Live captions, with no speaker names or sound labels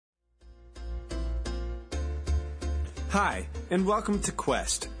Hi, and welcome to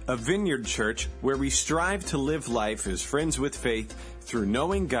Quest, a vineyard church where we strive to live life as friends with faith through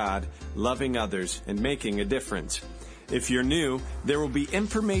knowing God, loving others, and making a difference. If you're new, there will be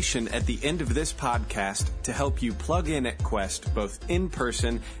information at the end of this podcast to help you plug in at Quest both in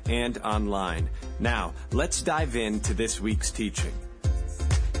person and online. Now, let's dive into this week's teaching.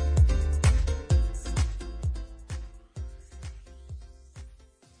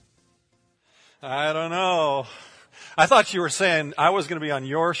 I don't know. I thought you were saying I was going to be on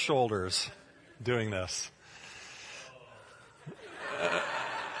your shoulders doing this.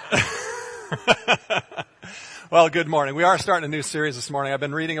 Well, good morning. We are starting a new series this morning. I've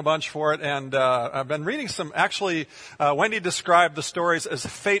been reading a bunch for it, and I've been reading some, Wendy described the stories as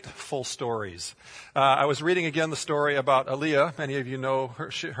fateful stories. I was reading again the story about Aaliyah. Many of you know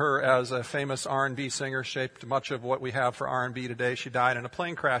her as a famous R&B singer, shaped much of what we have for R&B today. She died in a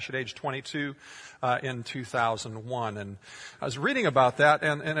plane crash at age 22 in 2001. And I was reading about that,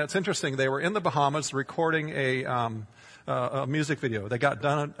 and it's interesting. They were in the Bahamas recording a music video. They got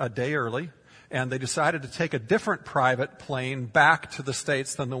done a day early, and they decided to take a different private plane back to the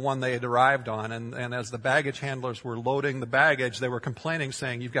States than the one they had arrived on. And as the baggage handlers were loading the baggage, they were complaining,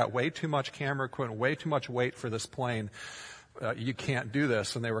 saying, "You've got way too much camera equipment, way too much weight for this plane. You can't do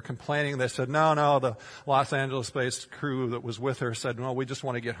this." And they were complaining. They said, no, the Los Angeles-based crew that was with her said, "No, we just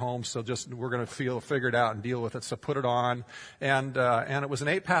want to get home, so we're going to figure it out and deal with it, so put it on." And it was an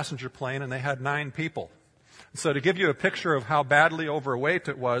 8-passenger plane, and they had 9 people. So to give you a picture of how badly overweight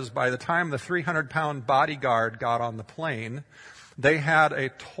it was, by the time the 300-pound bodyguard got on the plane, they had a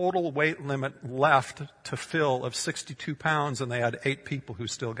total weight limit left to fill of 62 pounds, and they had 8 people who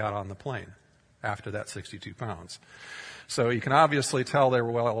still got on the plane after that 62 pounds. So you can obviously tell they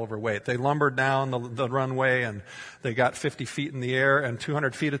were well overweight. They lumbered down the runway, and they got 50 feet in the air, and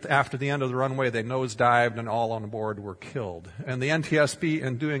 200 feet after the end of the runway, they nosedived, and all on board were killed. And the NTSB,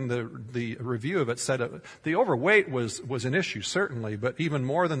 in doing the review of it, said the overweight was an issue, certainly, but even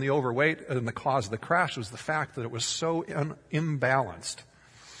more than the overweight and the cause of the crash was the fact that it was so imbalanced.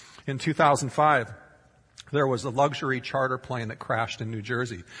 In 2005, there was a luxury charter plane that crashed in New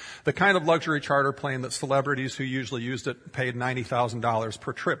Jersey. The kind of luxury charter plane that celebrities who usually used it paid $90,000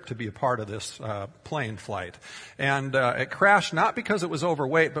 per trip to be a part of this plane flight. And it crashed not because it was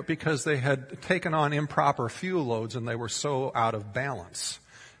overweight, but because they had taken on improper fuel loads and they were so out of balance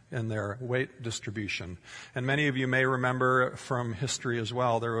in their weight distribution. And many of you may remember from history as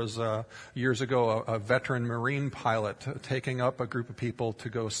well, there was years ago a veteran Marine pilot taking up a group of people to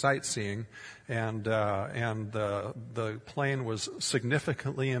go sightseeing, and the plane was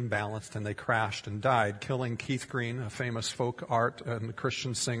significantly imbalanced, and they crashed and died, killing Keith Green, a famous folk art and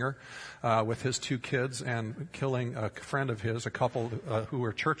Christian singer, with his 2 kids, and killing a friend of his, a couple who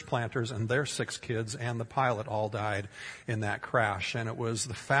were church planters, and their 6 kids, and the pilot all died in that crash. And it was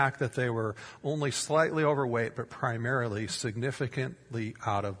the fact that they were only slightly overweight, but primarily significantly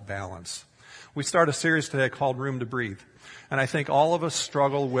out of balance. We start a series today called Room to Breathe. And I think all of us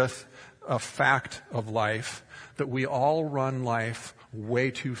struggle with a fact of life, that we all run life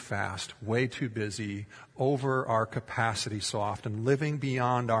way too fast, way too busy, over our capacity so often, living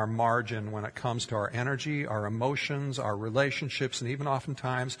beyond our margin when it comes to our energy, our emotions, our relationships, and even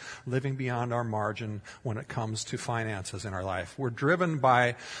oftentimes living beyond our margin when it comes to finances in our life. We're driven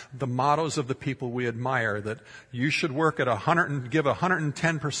by the mottos of the people we admire, that you should work at 100 and give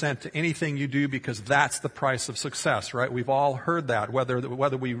 110% to anything you do because that's the price of success, right? We've all heard that,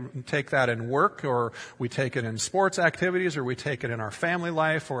 whether we take that in work, or we take it in sports activities, or we take it in our family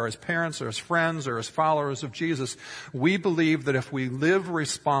life, or as parents, or as friends, or as followers of Jesus. We believe that if we live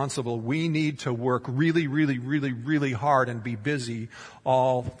responsible, we need to work really, really, really, really hard and be busy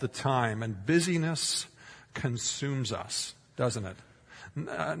all the time. And busyness consumes us, doesn't it?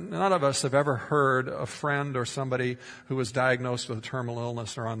 None of us have ever heard a friend or somebody who was diagnosed with a terminal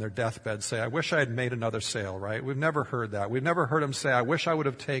illness or on their deathbed say, "I wish I had made another sale," right? We've never heard that. We've never heard them say, "I wish I would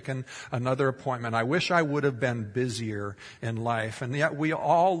have taken another appointment. I wish I would have been busier in life." And yet we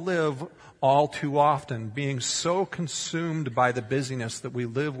all live all too often being so consumed by the busyness that we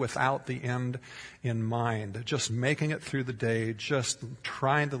live without the end in mind, just making it through the day, just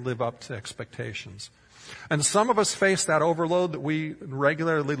trying to live up to expectations. And some of us face that overload that we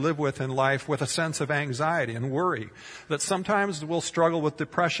regularly live with in life with a sense of anxiety and worry. That sometimes we'll struggle with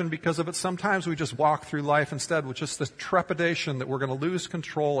depression because of it. Sometimes we just walk through life instead with just this trepidation that we're going to lose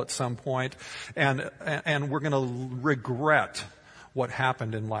control at some point, and we're going to regret what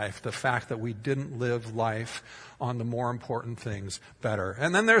happened in life, the fact that we didn't live life on the more important things better.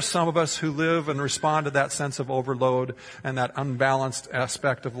 And then there's some of us who live and respond to that sense of overload and that unbalanced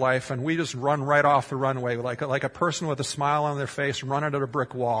aspect of life, and we just run right off the runway like a person with a smile on their face running at a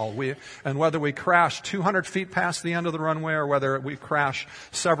brick wall. And whether we crash 200 feet past the end of the runway, or whether we crash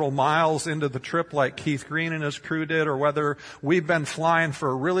several miles into the trip like Keith Green and his crew did, or whether we've been flying for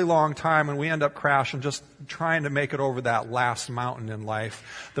a really long time and we end up crashing just trying to make it over that last mountain in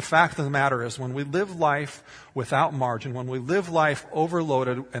life. The fact of the matter is, when we live life without margin, when we live life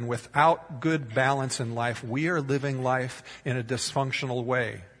overloaded and without good balance in life, we are living life in a dysfunctional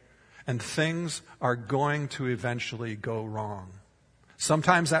way. And things are going to eventually go wrong.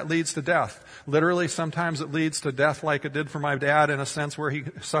 Sometimes that leads to death. Literally, sometimes it leads to death like it did for my dad, in a sense where he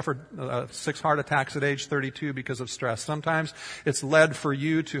suffered 6 heart attacks at age 32 because of stress. Sometimes it's led for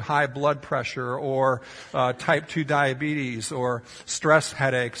you to high blood pressure or type 2 diabetes or stress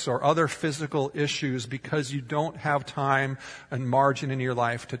headaches or other physical issues because you don't have time and margin in your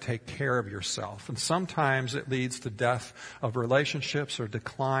life to take care of yourself. And sometimes it leads to death of relationships or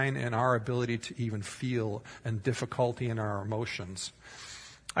decline in our ability to even feel and difficulty in our emotions.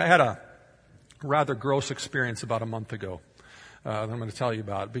 I had a rather gross experience about a month ago that I'm going to tell you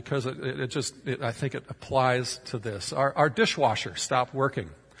about because I think it applies to this. Our dishwasher stopped working.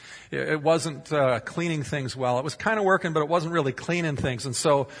 It wasn't cleaning things well. It was kind of working, but it wasn't really cleaning things. And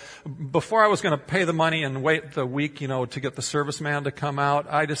so before I was going to pay the money and wait the week, to get the serviceman to come out,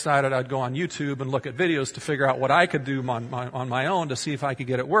 I decided I'd go on YouTube and look at videos to figure out what I could do on my own to see if I could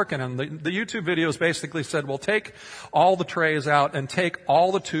get it working. And the YouTube videos basically said, well, take all the trays out and take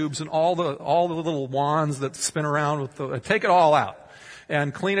all the tubes and all the little wands that spin around take it all out.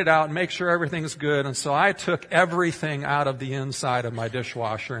 And clean it out and make sure everything's good. And so I took everything out of the inside of my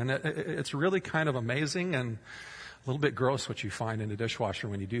dishwasher. And it's really kind of amazing and a little bit gross what you find in a dishwasher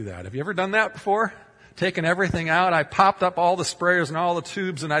when you do that. Have you ever done that before? Taken everything out. I popped up all the sprayers and all the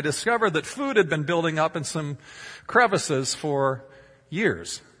tubes, and I discovered that food had been building up in some crevices for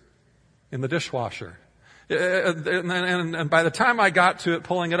years in the dishwasher. And by the time I got to it,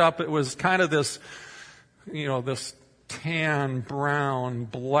 pulling it up, it was kind of this, this tan, brown,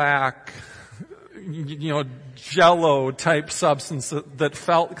 black, Jell-O type substance that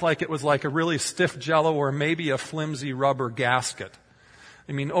felt like it was like a really stiff Jell-O or maybe a flimsy rubber gasket.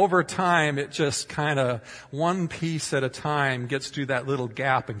 I mean, over time, it just kind of one piece at a time gets through that little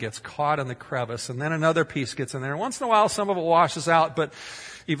gap and gets caught in the crevice, and then another piece gets in there. Once in a while, some of it washes out, but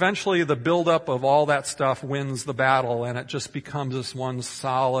eventually the buildup of all that stuff wins the battle, and it just becomes this one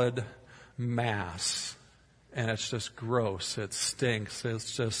solid mass. And it's just gross. It stinks.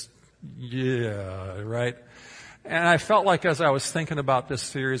 It's just, right? And I felt like as I was thinking about this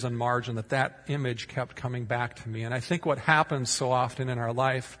series on margin that image kept coming back to me. And I think what happens so often in our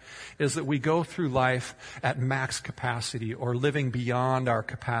life is that we go through life at max capacity or living beyond our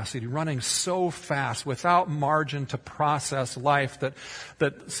capacity, running so fast without margin to process life that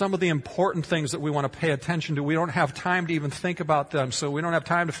some of the important things that we want to pay attention to, we don't have time to even think about them. So we don't have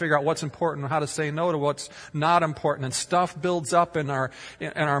time to figure out what's important and how to say no to what's not important. And stuff builds up in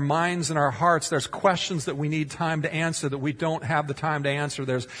our minds and our hearts. There's questions that we need time to answer that we don't have the time to answer.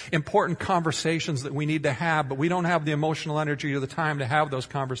 There's important conversations that we need to have, but we don't have the emotional energy or the time to have those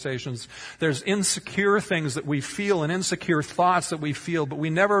conversations. There's insecure things that we feel and insecure thoughts that we feel, but we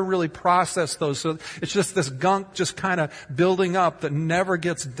never really process those. So it's just this gunk just kind of building up that never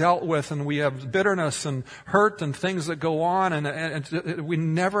gets dealt with, and we have bitterness and hurt and things that go on, and we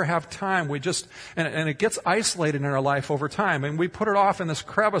never have time. We just, and it gets isolated in our life over time, and we put it off in this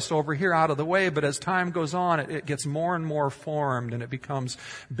crevice over here out of the way, but as time goes on, it gets more and more formed, and it becomes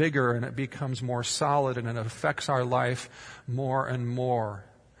bigger, and it becomes more solid, and it affects our life more and more.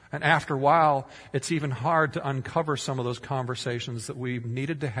 And after a while, it's even hard to uncover some of those conversations that we've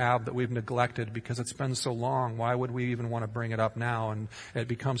needed to have that we've neglected because it's been so long. Why would we even want to bring it up now? And it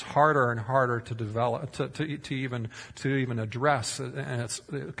becomes harder and harder to develop, to even address. And it's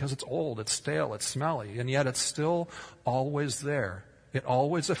because it's old, it's stale, it's smelly, and yet it's still always there. It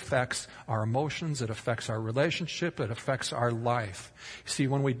always affects our emotions. It affects our relationship. It affects our life. See,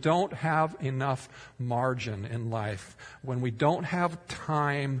 when we don't have enough margin in life, when we don't have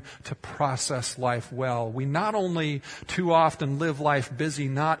time to process life well, we not only too often live life busy,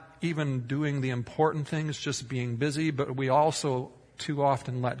 not even doing the important things, just being busy, but we also too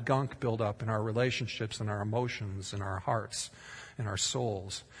often let gunk build up in our relationships, in our emotions, in our hearts, in our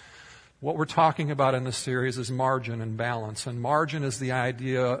souls. What we're talking about in this series is margin and balance. And margin is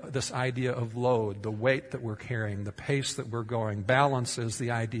this idea of load, the weight that we're carrying, the pace that we're going. Balance is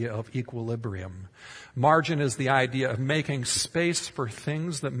the idea of equilibrium. Margin is the idea of making space for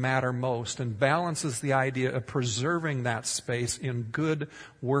things that matter most. And balance is the idea of preserving that space in good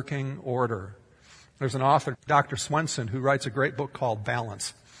working order. There's an author, Dr. Swenson, who writes a great book called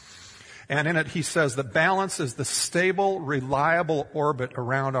Balance. And in it, he says that balance is the stable, reliable orbit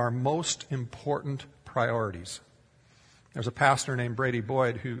around our most important priorities. There's a pastor named Brady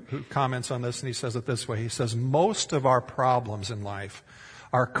Boyd who comments on this, and he says it this way. He says, most of our problems in life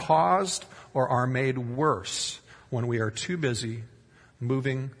are caused or are made worse when we are too busy,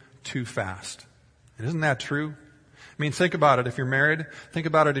 moving too fast. And isn't that true? I mean, think about it. If you're married, think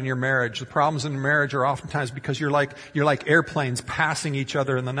about it in your marriage. The problems in marriage are oftentimes because you're like airplanes passing each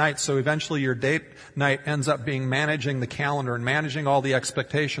other in the night. So eventually your date night ends up being managing the calendar and managing all the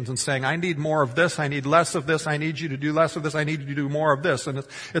expectations and saying, I need more of this, I need less of this, I need you to do less of this, I need you to do more of this. And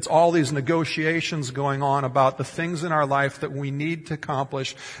it's all these negotiations going on about the things in our life that we need to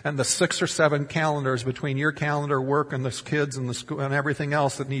accomplish, and the 6 or 7 calendars between your calendar, work, and the kids and the school and everything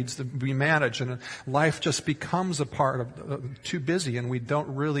else that needs to be managed. And life just becomes a part of too busy, and we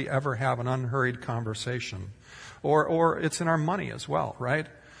don't really ever have an unhurried conversation. Or it's in our money as well, right?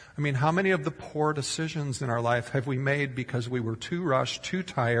 I mean, how many of the poor decisions in our life have we made because we were too rushed, too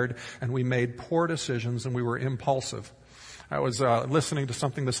tired, and we made poor decisions and we were impulsive? I was listening to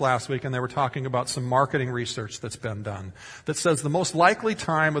something this last week, and they were talking about some marketing research that's been done that says the most likely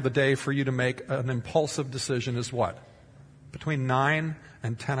time of the day for you to make an impulsive decision is what? Between 9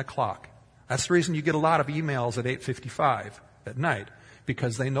 and 10 o'clock. That's the reason you get a lot of emails at 8:55 at night,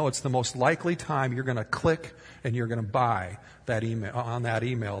 because they know it's the most likely time you're going to click and you're going to buy that email on that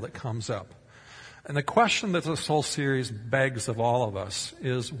email that comes up. And the question that this whole series begs of all of us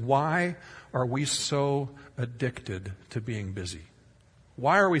is, why are we so addicted to being busy?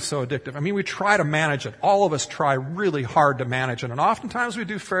 Why are we so addictive? I mean, we try to manage it. All of us try really hard to manage it. And oftentimes we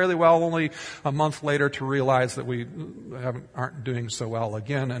do fairly well, only a month later to realize that we aren't doing so well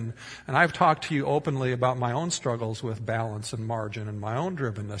again. And I've talked to you openly about my own struggles with balance and margin and my own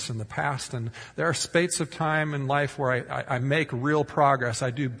drivenness in the past. And there are spates of time in life where I make real progress. I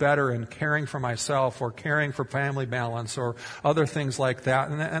do better in caring for myself or caring for family balance or other things like that.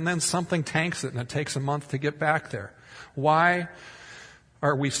 And then something tanks it, and it takes a month to get back there. Why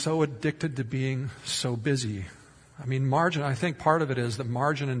are we so addicted to being so busy? I mean, margin, I think part of it is that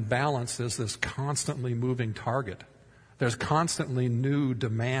margin and balance is this constantly moving target. There's constantly new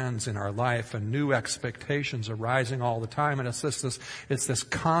demands in our life and new expectations arising all the time. And it's this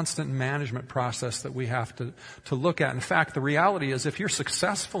constant management process that we have to look at. In fact, the reality is if you're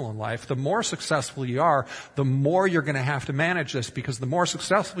successful in life, the more successful you are, the more you're going to have to manage this, because the more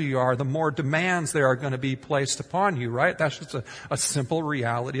successful you are, the more demands there are going to be placed upon you, right? That's just a simple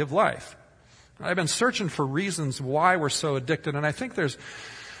reality of life. I've been searching for reasons why we're so addicted, and I think there's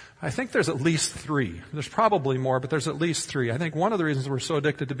at least 3. There's probably more, but there's at least 3. I think one of the reasons we're so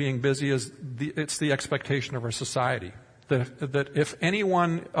addicted to being busy is it's the expectation of our society. That if any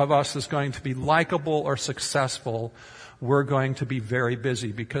one of us is going to be likable or successful, we're going to be very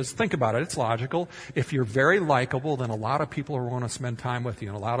busy. Because think about it, it's logical. If you're very likable, then a lot of people are going to spend time with you,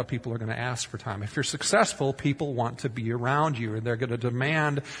 and a lot of people are going to ask for time. If you're successful, people want to be around you, and they're going to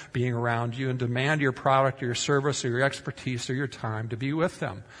demand being around you and demand your product or your service or your expertise or your time to be with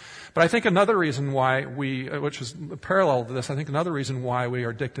them. But I think another reason why which is parallel to this, I think another reason why we are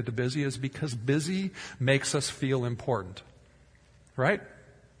addicted to busy is because busy makes us feel important. Right?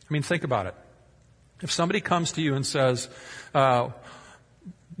 I mean, think about it. If somebody comes to you and says, what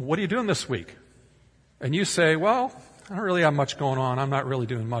are you doing this week? And you say, well, I don't really have much going on. I'm not really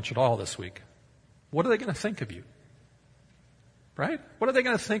doing much at all this week. What are they going to think of you? Right? What are they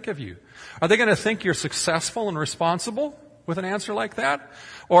going to think of you? Are they going to think you're successful and responsible with an answer like that?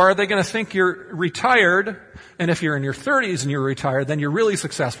 Or are they going to think you're retired, and if you're in your 30s and you're retired, then you're really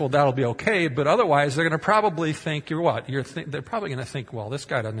successful, that'll be okay, but otherwise they're going to probably think you're what? They're probably going to think, well, this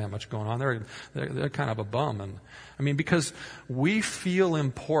guy doesn't have much going on. They're kind of a bum. And I mean, because we feel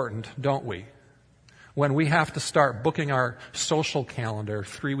important, don't we? When we have to start booking our social calendar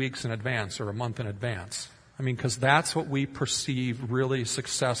 3 weeks in advance or a month in advance. I mean, because that's what we perceive really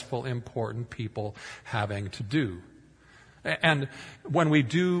successful, important people having to do. And when we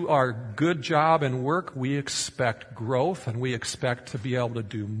do our good job in work, we expect growth, and we expect to be able to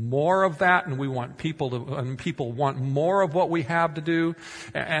do more of that, and people want more of what we have to do.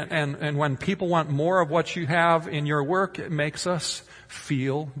 And when people want more of what you have in your work, it makes us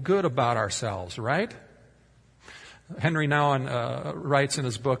feel good about ourselves, right? Henry Nouwen writes in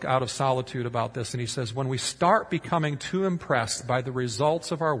his book Out of Solitude about this, and he says, when we start becoming too impressed by the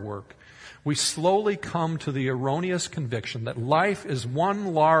results of our work, we slowly come to the erroneous conviction that life is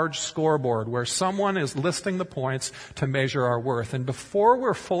one large scoreboard where someone is listing the points to measure our worth. And before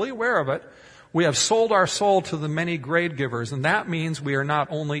we're fully aware of it, we have sold our soul to the many grade givers, and that means we are not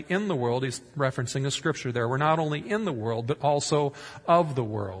only in the world, he's referencing a scripture there, we're not only in the world, but also of the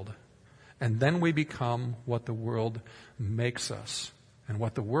world. And then we become what the world makes us. And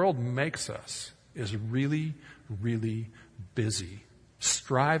what the world makes us is really, really busy.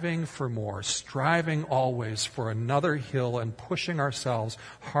 Striving for more, striving always for another hill and pushing ourselves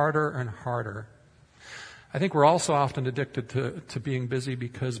harder and harder. I think we're also often addicted to being busy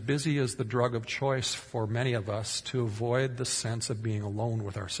because busy is the drug of choice for many of us to avoid the sense of being alone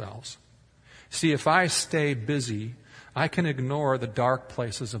with ourselves. See, if I stay busy, I can ignore the dark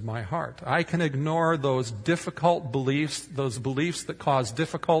places of my heart. I can ignore those difficult beliefs, those beliefs that cause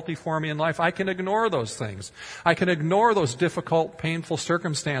difficulty for me in life. I can ignore those things. I can ignore those difficult, painful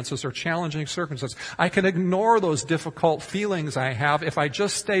circumstances or challenging circumstances. I can ignore those difficult feelings I have if I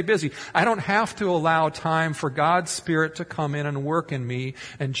just stay busy. I don't have to allow time for God's Spirit to come in and work in me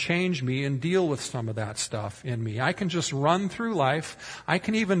and change me and deal with some of that stuff in me. I can just run through life. I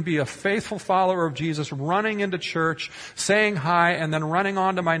can even be a faithful follower of Jesus, running into church, saying hi, and then running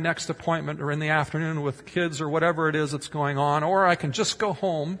on to my next appointment or in the afternoon with kids or whatever it is that's going on. Or I can just go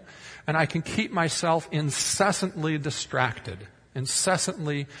home and I can keep myself incessantly distracted,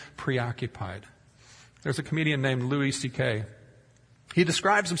 incessantly preoccupied. There's a comedian named Louis C.K. He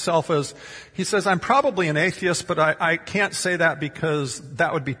describes himself as, he says, I'm probably an atheist, but I can't say that because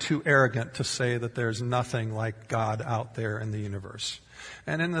that would be too arrogant to say that there's nothing like God out there in the universe.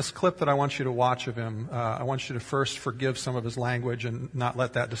 And in this clip that I want you to watch of him, I want you to first forgive some of his language and not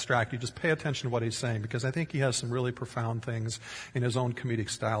let that distract you. Just pay attention to what he's saying, because I think he has some really profound things in his own comedic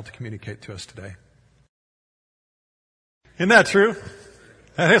style to communicate to us today. Isn't that true?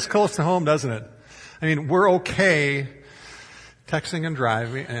 That is close to home, doesn't it? I mean, we're okay texting and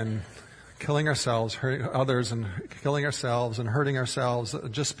driving and killing ourselves, hurting others, and killing ourselves and hurting ourselves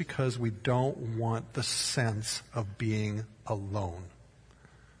just because we don't want the sense of being alone.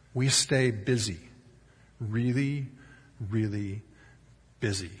 We stay busy, really, really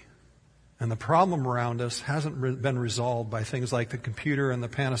busy. And the problem around us hasn't been resolved by things like the computer and the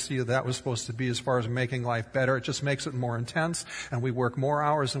panacea that was supposed to be as far as making life better. It just makes it more intense, and we work more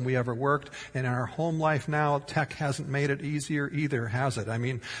hours than we ever worked. And in our home life now, tech hasn't made it easier either, has it? I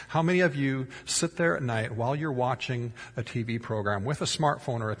mean, how many of you sit there at night while you're watching a TV program with a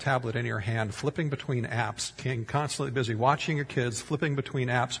smartphone or a tablet in your hand, flipping between apps, being constantly busy, watching your kids, flipping between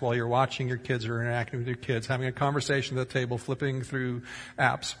apps while you're watching your kids or interacting with your kids, having a conversation at the table, flipping through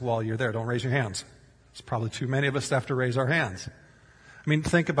apps while you're there? Don't raise your hands. It's probably too many of us to have to raise our hands. I mean,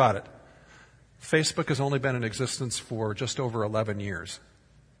 think about it. Facebook has only been in existence for just over 11 years.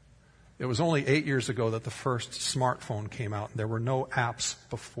 It was only 8 years ago that the first smartphone came out, and there were no apps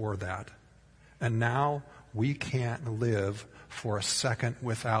before that. And now we can't live for a second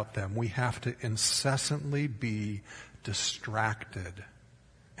without them. We have to incessantly be distracted.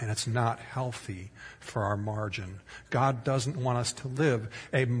 And it's not healthy for our margin. God doesn't want us to live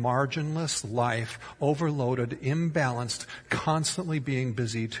a marginless life, overloaded, imbalanced, constantly being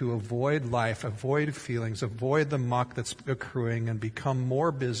busy to avoid life, avoid feelings, avoid the muck that's accruing, and become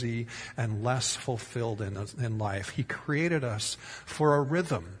more busy and less fulfilled in life. He created us for a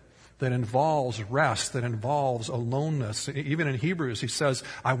rhythm that involves rest, that involves aloneness. Even in Hebrews, he says,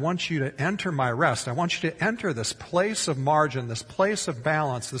 I want you to enter my rest. I want you to enter this place of margin, this place of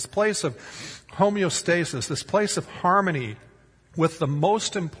balance, this place of homeostasis, this place of harmony with the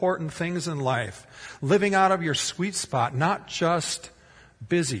most important things in life. Living out of your sweet spot, not just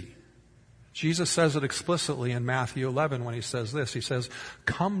busy. Jesus says it explicitly in Matthew 11 when he says this. He says,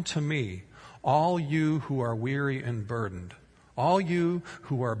 come to me, all you who are weary and burdened. All you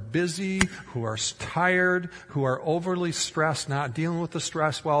who are busy, who are tired, who are overly stressed, not dealing with the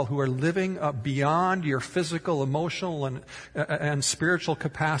stress well, who are living beyond your physical, emotional, and spiritual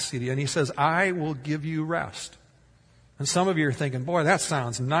capacity. And he says, I will give you rest. And some of you are thinking, boy, that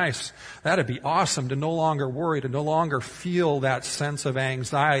sounds nice. That'd be awesome to no longer worry, to no longer feel that sense of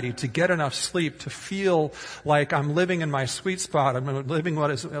anxiety, to get enough sleep, to feel like I'm living in my sweet spot. I'm living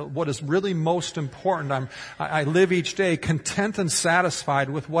what is really most important. I live each day content and satisfied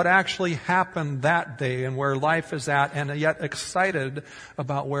with what actually happened that day and where life is at, and yet excited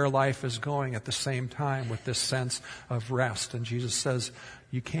about where life is going at the same time with this sense of rest. And Jesus says,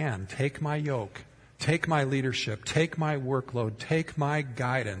 you can. Take my yoke. Take my leadership, take my workload, take my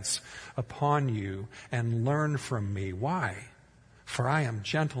guidance upon you and learn from me. Why? For I am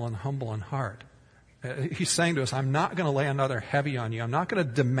gentle and humble in heart. He's saying to us, I'm not going to lay another heavy on you. I'm not going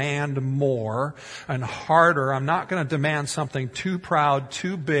to demand more and harder. I'm not going to demand something too proud,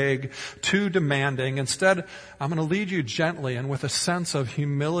 too big, too demanding. Instead, I'm going to lead you gently and with a sense of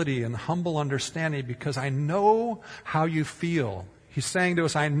humility and humble understanding because I know how you feel. He's saying to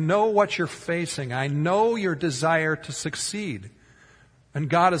us, I know what you're facing. I know your desire to succeed. And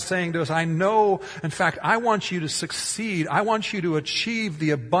God is saying to us, I know, in fact, I want you to succeed. I want you to achieve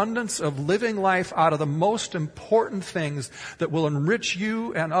the abundance of living life out of the most important things that will enrich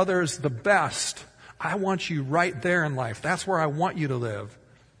you and others the best. I want you right there in life. That's where I want you to live.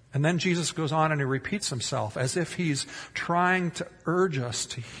 And then Jesus goes on and he repeats himself as if he's trying to urge us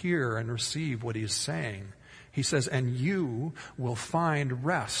to hear and receive what he's saying. He says, and you will find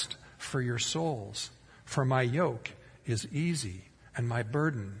rest for your souls, for my yoke is easy and my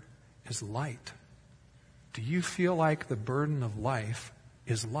burden is light. Do you feel like the burden of life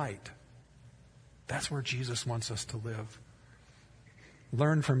is light? That's where Jesus wants us to live.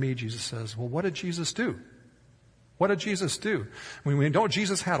 Learn from me, Jesus says. Well, what did Jesus do? What did Jesus do?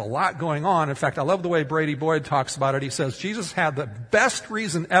 Jesus had a lot going on. In fact, I love the way Brady Boyd talks about it. He says, Jesus had the best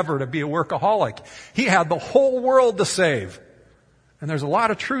reason ever to be a workaholic. He had the whole world to save. And there's a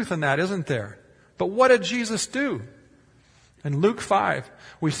lot of truth in that, isn't there? But what did Jesus do? In Luke 5,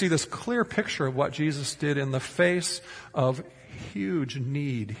 we see this clear picture of what Jesus did in the face of huge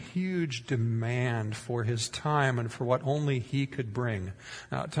need, huge demand for his time and for what only he could bring.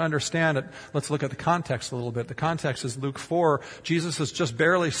 Now, to understand it, let's look at the context a little bit. The context is Luke 4. Jesus has just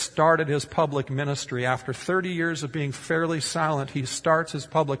barely started his public ministry. After 30 years of being fairly silent, he starts his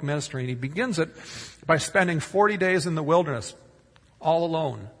public ministry, and he begins it by spending 40 days in the wilderness, all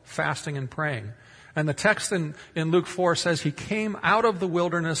alone, fasting and praying. And the text in Luke 4 says he came out of the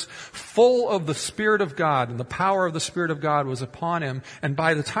wilderness full of the Spirit of God, and the power of the Spirit of God was upon him. And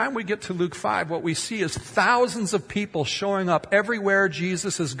by the time we get to Luke 5, what we see is thousands of people showing up everywhere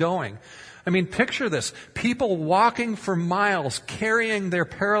Jesus is going. I mean, picture this. People walking for miles, carrying their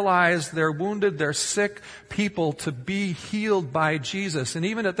paralyzed, their wounded, their sick people to be healed by Jesus. And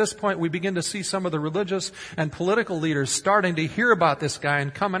even at this point, we begin to see some of the religious and political leaders starting to hear about this guy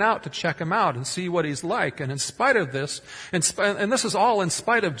and coming out to check him out and see what he's like. And in spite of this, and this is all in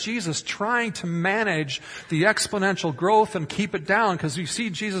spite of Jesus trying to manage the exponential growth and keep it down, because you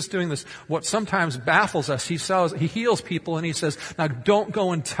see Jesus doing this, what sometimes baffles us. He heals people and he says, now don't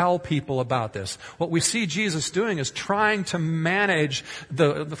go and tell people about this. What we see Jesus doing is trying to manage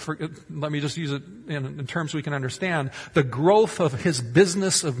let me just use it in terms we can understand, the growth of his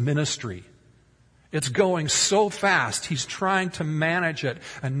business of ministry. It's going so fast, he's trying to manage it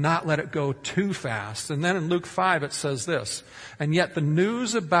and not let it go too fast. And then in Luke 5 it says this, and yet the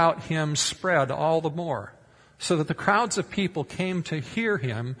news about him spread all the more, so that the crowds of people came to hear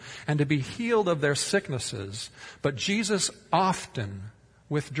him and to be healed of their sicknesses. But Jesus often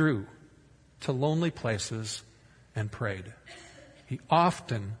withdrew to lonely places and prayed. He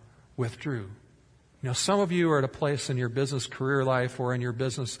often withdrew. You know, some of you are at a place in your business career life or in your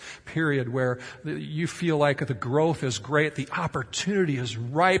business period where you feel like the growth is great, the opportunity is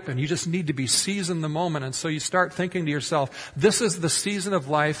ripe, and you just need to be seizing the moment. And so you start thinking to yourself, this is the season of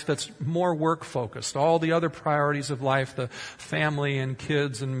life that's more work-focused. All the other priorities of life, the family and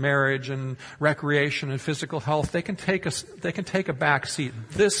kids and marriage and recreation and physical health, they can take a back seat.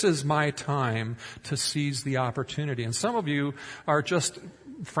 This is my time to seize the opportunity. And some of you are just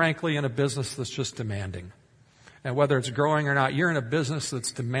frankly in a business that's just demanding. And whether it's growing or not, you're in a business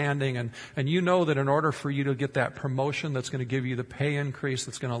that's demanding, and you know that in order for you to get that promotion that's going to give you the pay increase,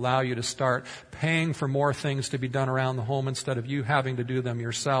 that's going to allow you to start paying for more things to be done around the home instead of you having to do them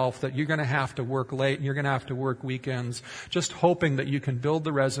yourself, that you're going to have to work late and you're going to have to work weekends, just hoping that you can build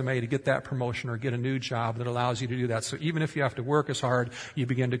the resume to get that promotion or get a new job that allows you to do that. So even if you have to work as hard, you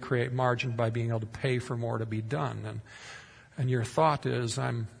begin to create margin by being able to pay for more to be done. And your thought is,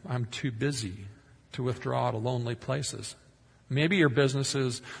 I'm too busy to withdraw to lonely places. Maybe your business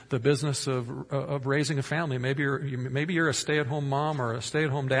is the business of raising a family. Maybe you're a stay-at-home mom or a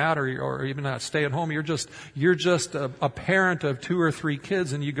stay-at-home dad, or even not stay-at-home. You're just a parent of 2 or 3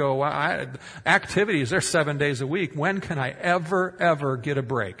 kids, and you go, activities, they're 7 days a week. When can I ever get a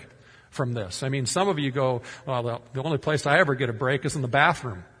break from this? I mean, some of you go, well, the only place I ever get a break is in the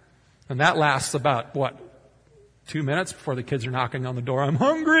bathroom. And that lasts about, 2 minutes before the kids are knocking on the door. I'm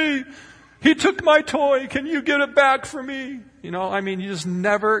hungry. He took my toy. Can you get it back for me? You just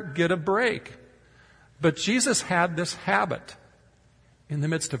never get a break. But Jesus had this habit. in the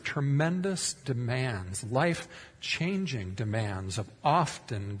midst of tremendous demands, life-changing demands of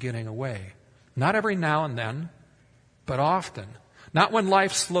often getting away. Not every now and then, but often. Not when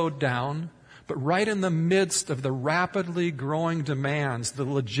life slowed down, but right in the midst of the rapidly growing demands, the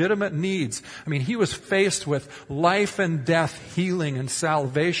legitimate needs. I mean, he was faced with life and death healing and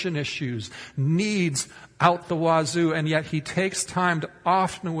salvation issues, needs out the wazoo, and yet he takes time to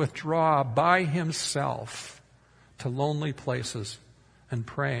often withdraw by himself to lonely places and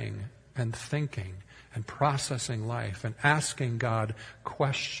praying and thinking and processing life and asking God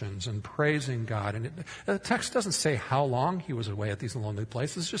questions and praising God. And the text doesn't say how long he was away at these lonely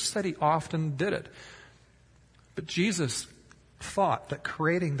places, it just said he often did it. But Jesus thought that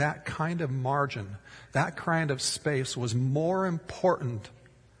creating that kind of margin, that kind of space was more important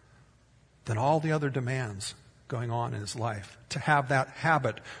than all the other demands going on in his life, to have that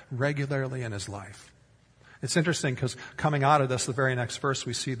habit regularly in his life. It's interesting because coming out of this, the very next verse,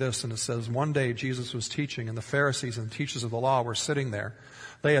 we see this, and it says, one day Jesus was teaching, and the Pharisees and teachers of the law were sitting there.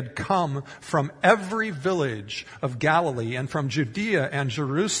 They had come from every village of Galilee and from Judea and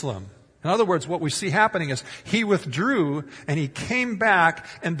Jerusalem. In other words, what we see happening is he withdrew and he came back,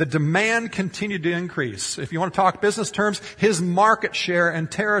 and the demand continued to increase. If you want to talk business terms, his market share and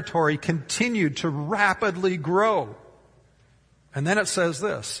territory continued to rapidly grow. And then it says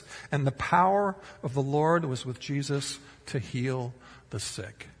this, and the power of the Lord was with Jesus to heal the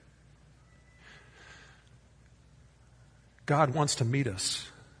sick. God wants to meet us.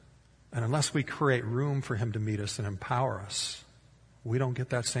 And unless we create room for him to meet us and empower us, we don't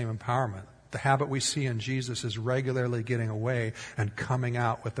get that same empowerment. The habit we see in Jesus is regularly getting away and coming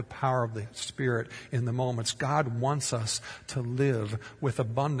out with the power of the Spirit in the moments. God wants us to live with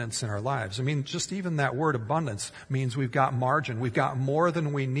abundance in our lives. I mean, just even that word abundance means we've got margin. We've got more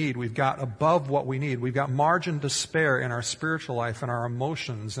than we need. We've got above what we need. We've got margin to spare in our spiritual life, in our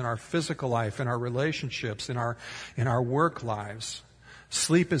emotions, in our physical life, in our relationships, in our work lives.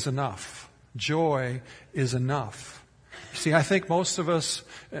 Sleep is enough. Joy is enough. See, I think most of us,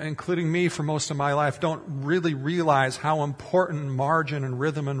 including me for most of my life, don't really realize how important margin and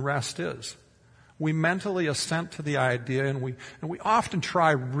rhythm and rest is. We mentally assent to the idea, and we often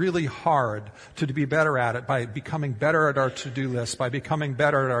try really hard to be better at it by becoming better at our to-do list, by becoming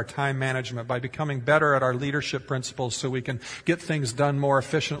better at our time management, by becoming better at our leadership principles so we can get things done more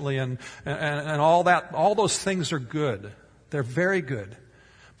efficiently, and all that. All those things are good. They're very good.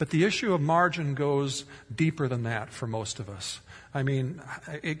 But the issue of margin goes deeper than that for most of us. I mean,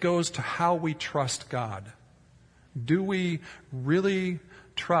 it goes to how we trust God. Do we really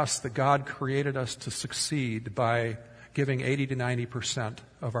trust that God created us to succeed by giving 80 to 90%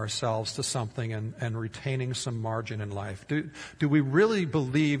 of ourselves to something and retaining some margin in life? Do we really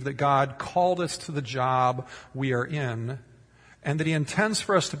believe that God called us to the job we are in, and that he intends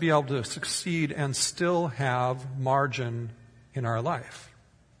for us to be able to succeed and still have margin in our life?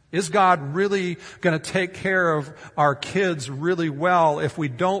 Is God really going to take care of our kids really well if we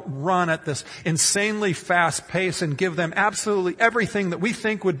don't run at this insanely fast pace and give them absolutely everything that we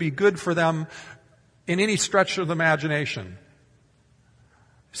think would be good for them in any stretch of the imagination?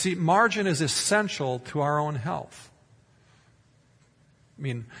 See, margin is essential to our own health. I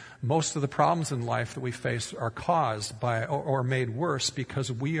mean, most of the problems in life that we face are caused by or made worse because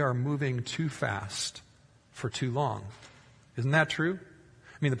we are moving too fast for too long. Isn't that true?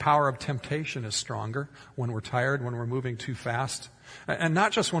 I mean, the power of temptation is stronger when we're tired, when we're moving too fast. And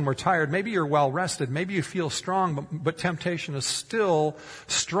not just when we're tired. Maybe you're well rested. Maybe you feel strong, but temptation is still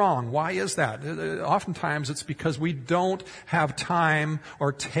strong. Why is that? Oftentimes it's because we don't have time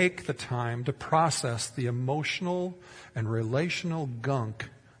or take the time to process the emotional and relational gunk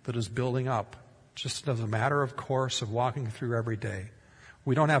that is building up just as a matter of course of walking through every day.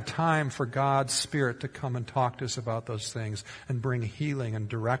 We don't have time for God's Spirit to come and talk to us about those things and bring healing and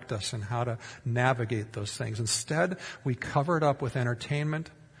direct us in how to navigate those things. Instead, we cover it up with entertainment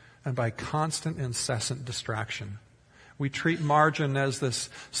and by constant, incessant distraction. We treat margin as this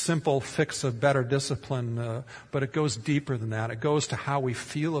simple fix of better discipline, but it goes deeper than that. It goes to how we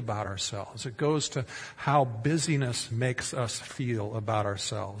feel about ourselves. It goes to how busyness makes us feel about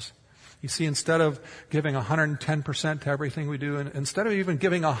ourselves. You see, instead of giving 110% to everything we do, and instead of even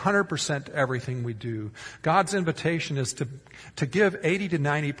giving 100% to everything we do, God's invitation is to give 80 to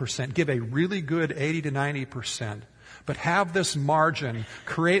 90%, give a really good 80 to 90%, but have this margin,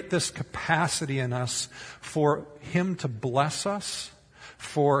 create this capacity in us for him to bless us,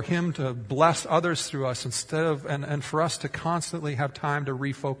 for him to bless others through us instead of, and for us to constantly have time to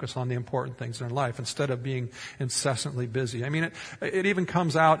refocus on the important things in our life instead of being incessantly busy. I mean, it even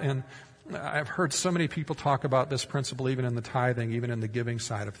comes out I've heard so many people talk about this principle even in the tithing, even in the giving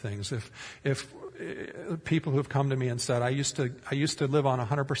side of things. If people who have come to me and said, I used to live on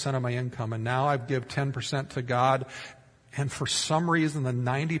 100% of my income, and now I give 10% to God, and for some reason the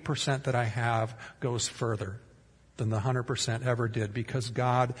 90% that I have goes further than the 100% ever did, because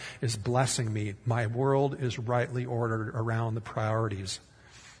God is blessing me. My world is rightly ordered around the priorities.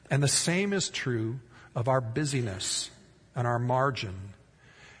 And the same is true of our busyness and our margin.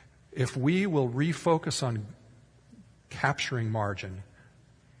 If we will refocus on capturing margin,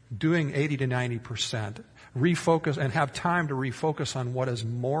 doing 80 to 90%, refocus and have time to refocus on what is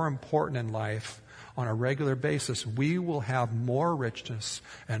more important in life on a regular basis, we will have more richness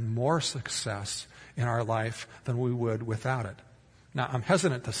and more success in our life than we would without it. Now, I'm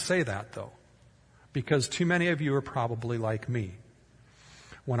hesitant to say that, though, because too many of you are probably like me.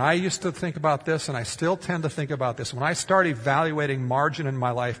 When I used to think about this, and I still tend to think about this, when I start evaluating margin in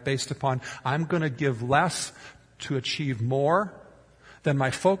my life based upon I'm going to give less to achieve more, then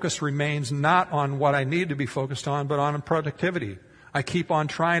my focus remains not on what I need to be focused on, but on productivity. I keep on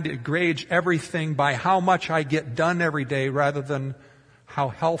trying to gauge everything by how much I get done every day rather than how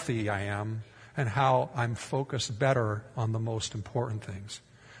healthy I am and how I'm focused better on the most important things.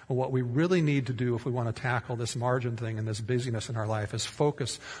 What we really need to do if we want to tackle this margin thing and this busyness in our life is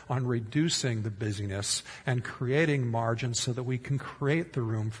focus on reducing the busyness and creating margin so that we can create the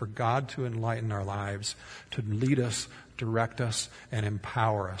room for God to enlighten our lives, to lead us, direct us, and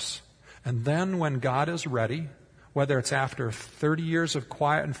empower us. And then when God is ready, whether it's after 30 years of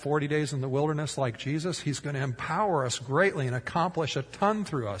quiet and 40 days in the wilderness like Jesus, He's going to empower us greatly and accomplish a ton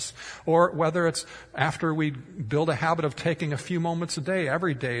through us. Or whether it's after we build a habit of taking a few moments a day,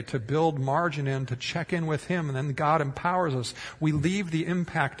 every day, to build margin in, to check in with Him, and then God empowers us. We leave the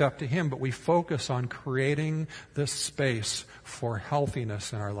impact up to Him, but we focus on creating this space for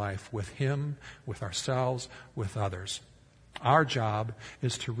healthiness in our life with Him, with ourselves, with others. Our job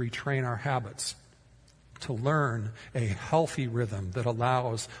is to retrain our habits, to learn a healthy rhythm that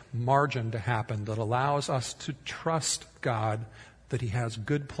allows margin to happen, that allows us to trust God that He has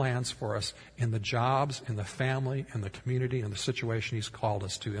good plans for us in the jobs, in the family, in the community, in the situation He's called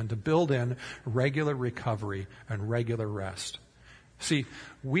us to, and to build in regular recovery and regular rest. See,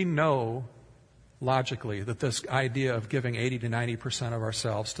 we know logically that this idea of giving 80 to 90% of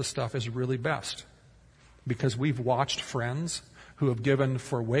ourselves to stuff is really best, because we've watched friends who have given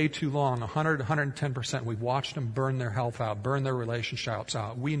for way too long, 100, 110%. We've watched them burn their health out, burn their relationships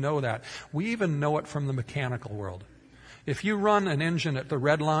out. We know that. We even know it from the mechanical world. If you run an engine at the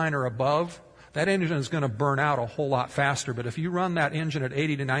red line or above, that engine is going to burn out a whole lot faster. But if you run that engine at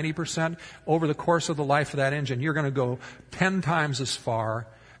 80 to 90%, over the course of the life of that engine, you're going to go 10 times as far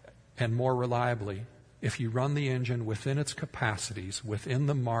and more reliably if you run the engine within its capacities, within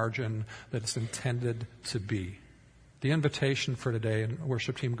the margin that it's intended to be. The invitation for today, and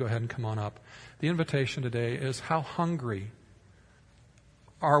worship team, go ahead and come on up. The invitation today is, how hungry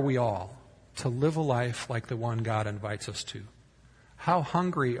are we all to live a life like the one God invites us to? How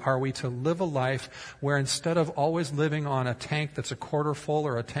hungry are we to live a life where instead of always living on a tank that's a quarter full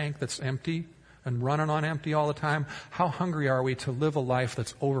or a tank that's empty and running on empty all the time, how hungry are we to live a life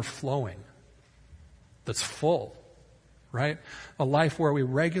that's overflowing, that's full? Right? A life where we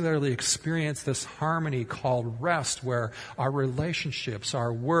regularly experience this harmony called rest, where our relationships,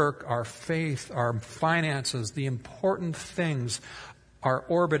 our work, our faith, our finances, the important things are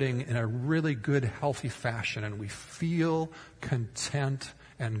orbiting in a really good, healthy fashion, and we feel content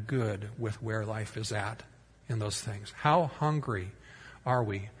and good with where life is at in those things. How hungry are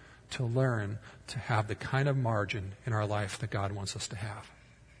we to learn to have the kind of margin in our life that God wants us to have?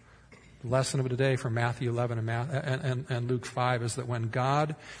 The lesson of today from Matthew 11 and Luke 5 is that when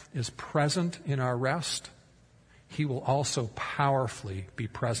God is present in our rest, He will also powerfully be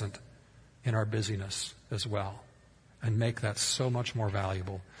present in our busyness as well, and make that so much more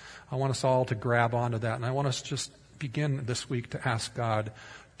valuable. I want us all to grab onto that, and I want us to just begin this week to ask God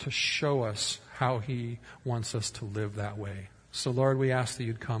to show us how He wants us to live that way. So, Lord, we ask that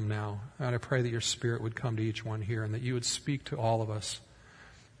You'd come now, and I pray that Your Spirit would come to each one here, and that You would speak to all of us.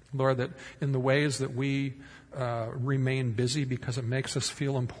 Lord, that in the ways that we remain busy because it makes us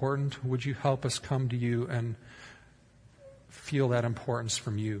feel important, would You help us come to You and feel that importance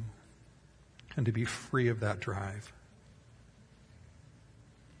from You and to be free of that drive?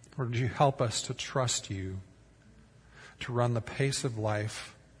 Lord, would You help us to trust You, to run the pace of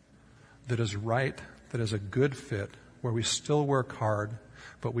life that is right, that is a good fit, where we still work hard,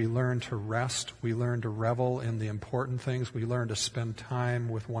 but we learn to rest, we learn to revel in the important things, we learn to spend time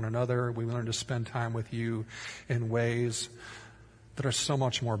with one another, we learn to spend time with You in ways that are so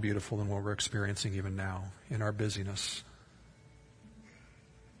much more beautiful than what we're experiencing even now in our busyness.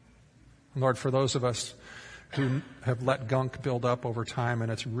 Lord, for those of us who have let gunk build up over time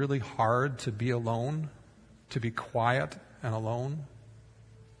and it's really hard to be alone, to be quiet and alone,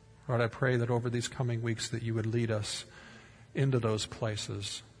 Lord, I pray that over these coming weeks that you would lead us into those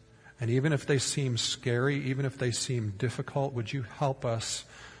places. And even if they seem scary, even if they seem difficult, would you help us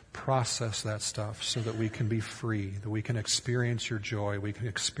process that stuff so that we can be free, that we can experience your joy, we can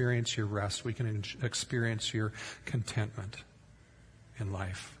experience your rest, we can experience your contentment in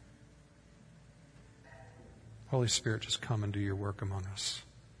life. Holy Spirit, just come and do your work among us.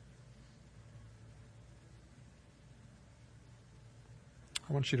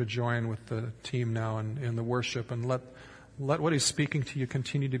 I want you to join with the team now in the worship and let what he's speaking to you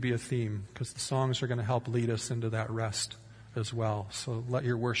continue to be a theme, because the songs are going to help lead us into that rest as well. So let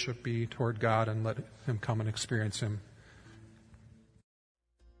your worship be toward God and let him come and experience him.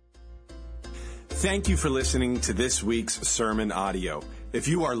 Thank you for listening to this week's sermon audio. If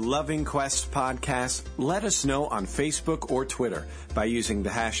you are loving Quest Podcast, let us know on Facebook or Twitter by using the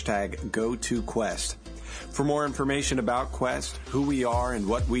hashtag #GoToQuest. For more information about Quest, who we are and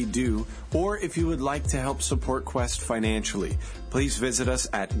what we do, or if you would like to help support Quest financially, please visit us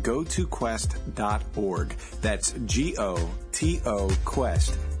at gotoquest.org. That's GOTO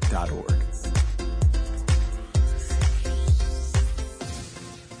Quest.org.